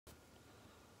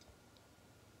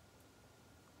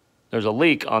There's a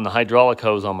leak on the hydraulic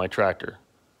hose on my tractor,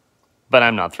 but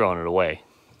I'm not throwing it away.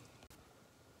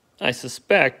 I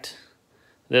suspect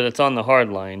that it's on the hard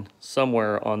line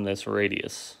somewhere on this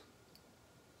radius.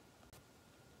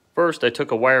 First, I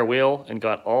took a wire wheel and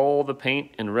got all the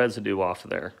paint and residue off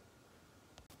there.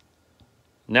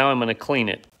 Now I'm going to clean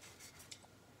it.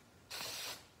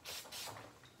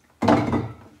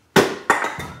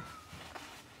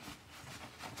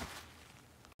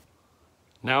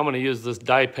 Now I'm going to use this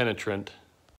dye penetrant.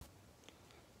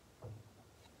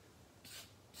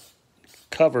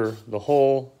 Cover the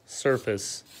whole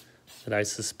surface that I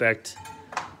suspect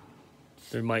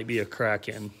there might be a crack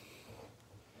in.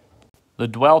 The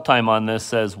dwell time on this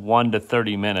says 1 to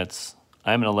 30 minutes.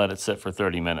 I'm going to let it sit for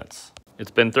 30 minutes.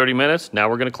 It's been 30 minutes, now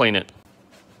we're going to clean it.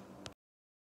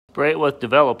 Spray it with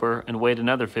developer and wait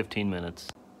another 15 minutes.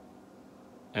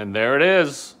 And there it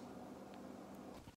is.